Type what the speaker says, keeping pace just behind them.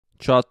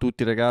Ciao a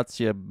tutti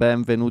ragazzi e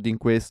benvenuti in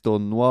questo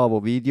nuovo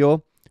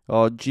video.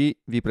 Oggi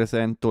vi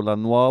presento la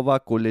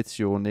nuova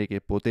collezione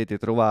che potete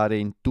trovare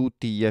in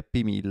tutti gli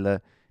Happy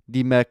Meal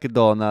di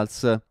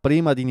McDonald's.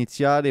 Prima di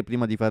iniziare,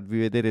 prima di farvi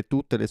vedere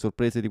tutte le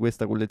sorprese di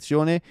questa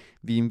collezione,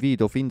 vi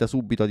invito fin da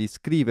subito ad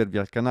iscrivervi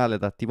al canale e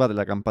ad attivare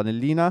la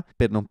campanellina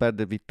per non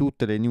perdervi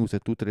tutte le news e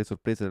tutte le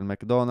sorprese del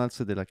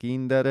McDonald's, della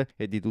Kinder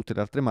e di tutte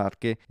le altre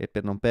marche e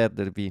per non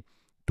perdervi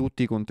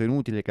tutti i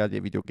contenuti legati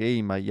ai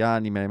videogame, agli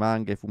anime, ai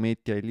manga, ai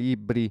fumetti, ai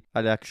libri,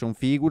 alle action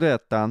figure e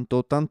a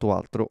tanto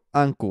altro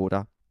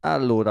ancora.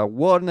 Allora,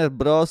 Warner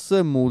Bros.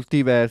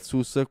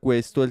 Multiversus,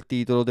 questo è il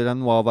titolo della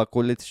nuova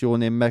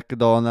collezione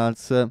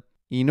McDonald's.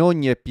 In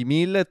ogni Happy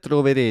Meal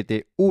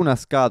troverete una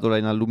scatola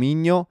in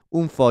alluminio,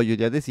 un foglio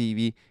di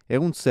adesivi e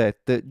un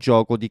set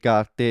gioco di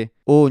carte.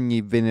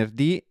 Ogni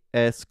venerdì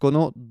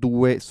escono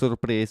due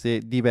sorprese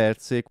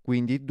diverse,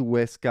 quindi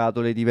due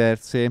scatole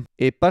diverse.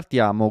 E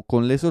partiamo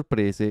con le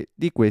sorprese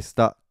di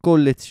questa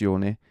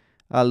collezione.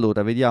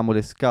 Allora, vediamo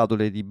le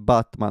scatole di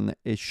Batman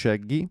e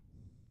Shaggy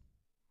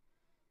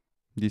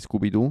di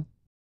Scooby-Doo.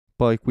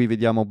 Poi qui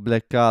vediamo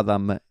Black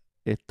Adam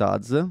e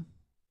Taz.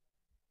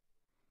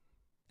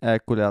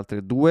 Ecco le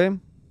altre due.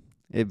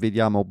 E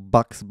vediamo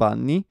Bugs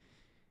Bunny,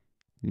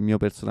 il mio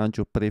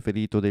personaggio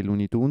preferito dei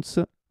Looney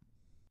Tunes.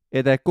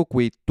 Ed ecco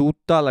qui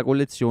tutta la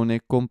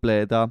collezione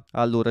completa.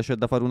 Allora c'è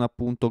da fare un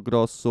appunto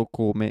grosso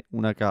come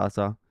una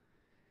casa.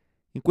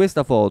 In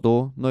questa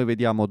foto noi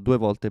vediamo due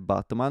volte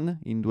Batman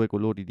in due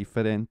colori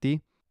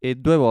differenti e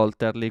due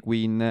volte Harley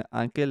Quinn,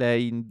 anche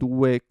lei in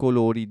due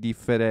colori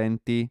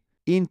differenti.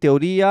 In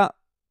teoria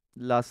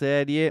la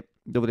serie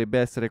dovrebbe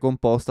essere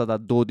composta da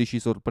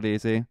 12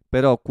 sorprese,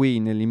 però qui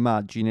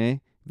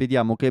nell'immagine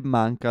vediamo che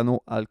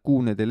mancano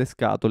alcune delle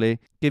scatole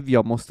che vi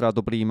ho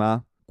mostrato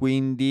prima,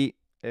 quindi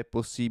è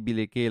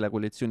possibile che la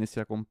collezione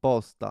sia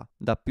composta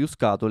da più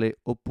scatole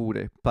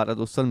oppure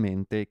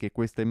paradossalmente che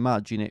questa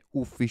immagine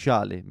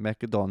ufficiale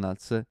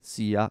McDonald's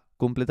sia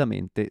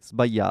completamente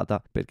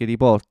sbagliata perché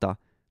riporta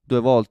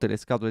due volte le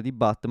scatole di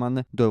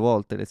Batman, due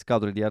volte le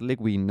scatole di Harley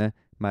Quinn,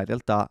 ma in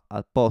realtà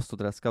al posto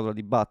della scatola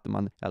di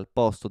Batman e al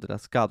posto della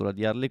scatola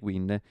di Harley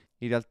Quinn,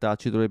 in realtà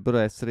ci dovrebbero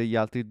essere gli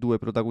altri due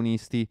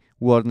protagonisti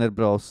Warner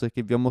Bros.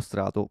 Che vi ho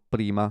mostrato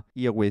prima.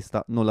 Io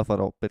questa non la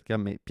farò perché a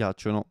me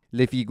piacciono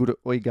le figure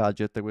o i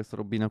gadget, questa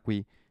robina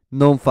qui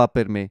non fa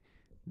per me.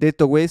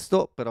 Detto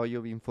questo, però io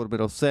vi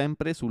informerò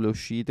sempre sulle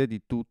uscite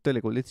di tutte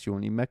le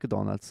collezioni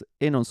McDonald's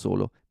e non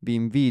solo. Vi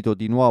invito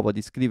di nuovo ad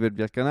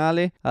iscrivervi al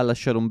canale, a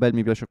lasciare un bel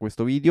mi piace a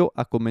questo video,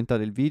 a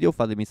commentare il video,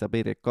 fatemi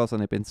sapere cosa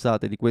ne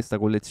pensate di questa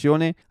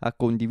collezione, a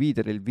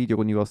condividere il video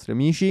con i vostri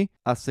amici,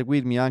 a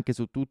seguirmi anche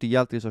su tutti gli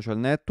altri social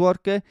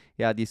network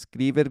e ad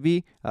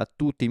iscrivervi a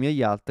tutti i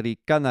miei altri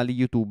canali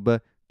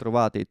YouTube.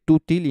 Trovate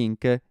tutti i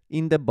link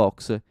in the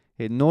box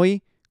e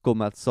noi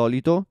come al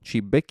solito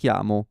ci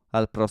becchiamo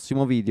al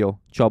prossimo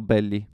video. Ciao belli!